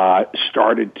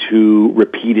started to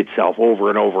repeat itself over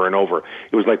and over and over.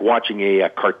 It was like watching a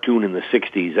cartoon in the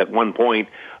 60s. At one point,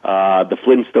 the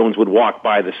Flintstones would walk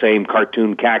by the same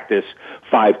cartoon cactus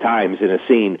 5 times in a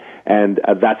scene, and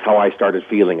that's how I started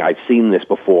feeling. I've seen this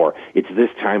before. It's this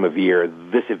time of year.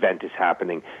 This event is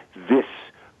happening. This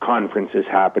conference is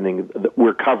happening.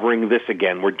 We're covering this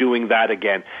again. We're doing that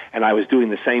again. And I was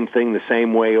doing the same thing the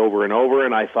same way over and over,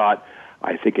 and I thought,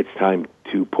 I think it's time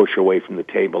to push away from the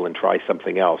table and try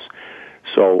something else.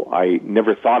 So I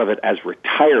never thought of it as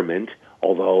retirement,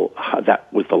 although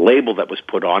that was the label that was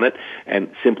put on it, and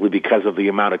simply because of the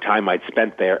amount of time I'd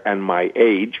spent there and my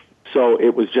age. So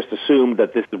it was just assumed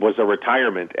that this was a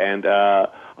retirement. And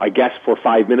I guess for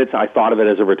 5 minutes I thought of it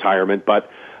as a retirement, but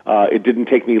it didn't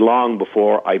take me long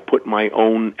before I put my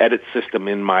own edit system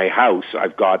in my house.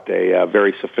 I've got a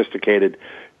very sophisticated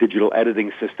digital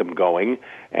editing system going,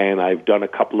 and I've done a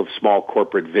couple of small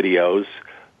corporate videos.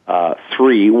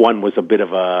 3. One was a bit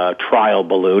of a trial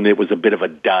balloon. It was a bit of a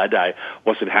dud. I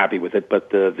wasn't happy with it,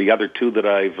 but the other 2 that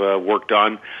I've worked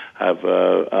on have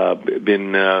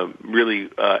been really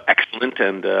excellent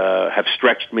and have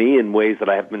stretched me in ways that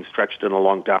I haven't been stretched in a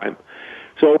long time.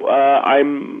 So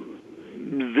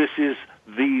this is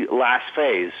the last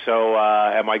phase. So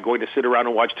am I going to sit around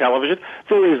and watch television?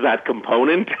 There is that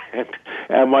component.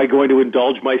 Am I going to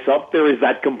indulge myself? There is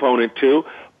that component too.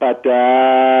 But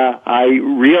I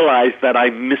realize that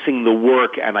I'm missing the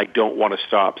work and I don't want to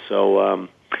stop. So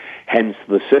hence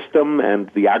the system and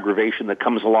the aggravation that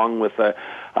comes along with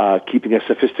keeping a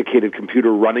sophisticated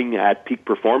computer running at peak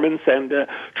performance and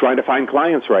trying to find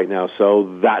clients right now.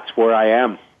 So that's where I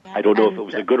am. I don't know if it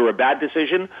was a good or a bad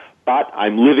decision, but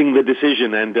I'm living the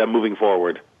decision and moving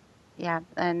forward. Yeah,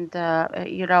 and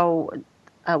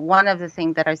one of the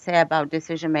things that I say about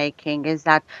decision making is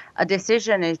that a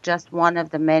decision is just one of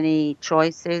the many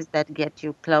choices that get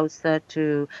you closer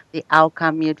to the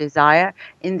outcome you desire.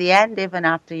 In the end, even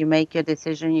after you make your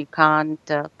decision, you can't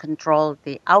control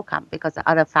the outcome because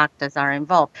other factors are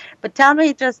involved. But tell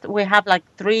me, we have like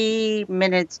 3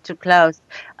 minutes to close.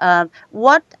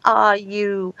 What are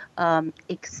you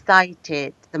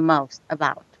excited the most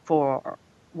about for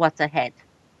what's ahead?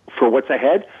 For what's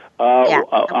ahead?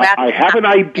 I have an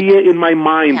idea in my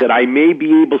mind that I may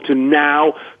be able to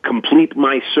now complete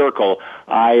my circle.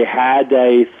 I had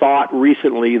a thought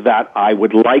recently that I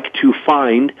would like to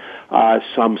find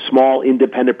some small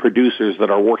independent producers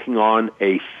that are working on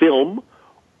a film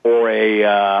or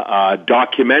a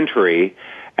documentary,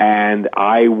 and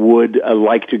I would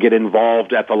like to get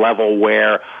involved at the level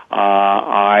where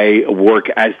I work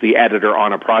as the editor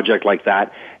on a project like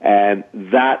that. And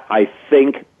that, I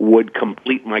think, would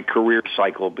complete my career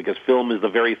cycle, because film is the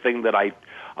very thing that I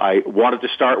wanted to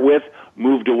start with,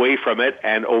 moved away from it,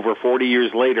 and over 40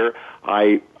 years later,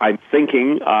 I'm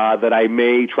thinking that I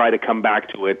may try to come back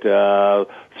to it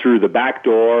through the back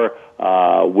door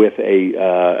with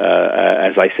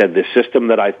as I said, this system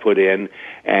that I've put in,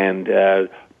 and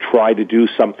try to do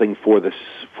something for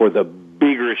the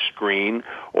bigger screen,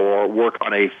 or work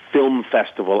on a film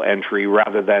festival entry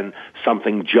rather than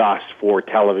something just for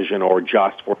television or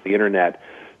just for the internet.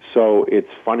 So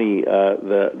it's funny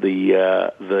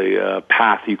the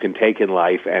path you can take in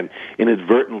life and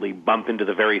inadvertently bump into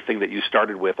the very thing that you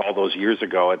started with all those years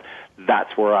ago, and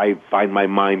that's where I find my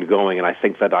mind going. And I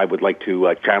think that I would like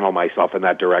to channel myself in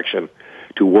that direction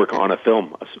to work on a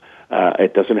film.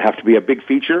 It doesn't have to be a big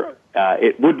feature.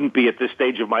 It wouldn't be at this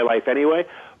stage of my life anyway,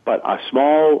 But a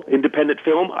small independent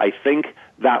film, I think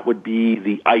that would be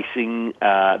the icing,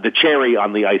 the cherry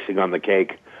on the icing on the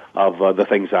cake of the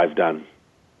things I've done.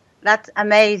 That's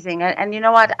amazing. And you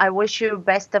know what? I wish you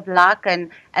best of luck.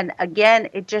 And again,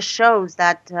 it just shows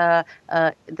that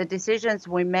the decisions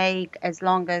we make, as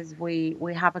long as we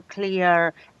have a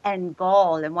clear end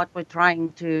goal and what we're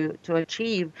trying to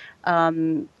achieve,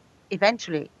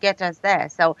 eventually get us there.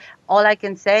 So all I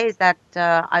can say is that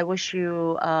I wish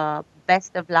you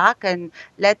best of luck, and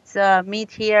let's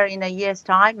meet here in a year's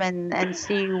time and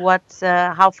see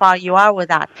how far you are with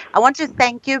that. I want to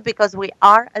thank you because we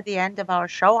are at the end of our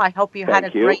show. I hope you had a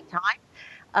great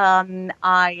time.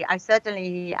 I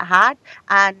certainly had,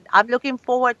 and I'm looking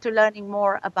forward to learning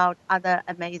more about other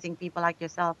amazing people like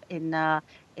yourself in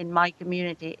my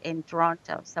community in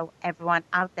Toronto. So everyone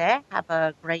out there, have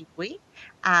a great week,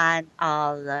 and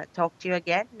I'll talk to you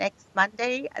again next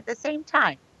Monday at the same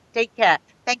time. Take care.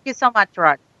 Thank you so much,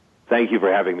 Rod. Thank you for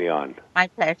having me on. My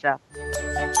pleasure.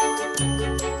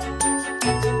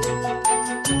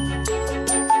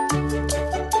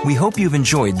 We hope you've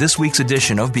enjoyed this week's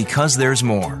edition of Because There's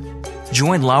More.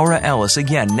 Join Laura Ellis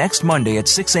again next Monday at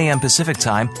 6 a.m. Pacific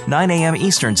Time, 9 a.m.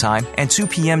 Eastern Time, and 2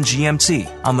 p.m.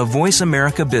 GMT on the Voice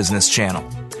America Business Channel.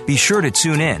 Be sure to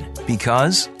tune in,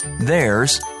 because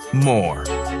there's more.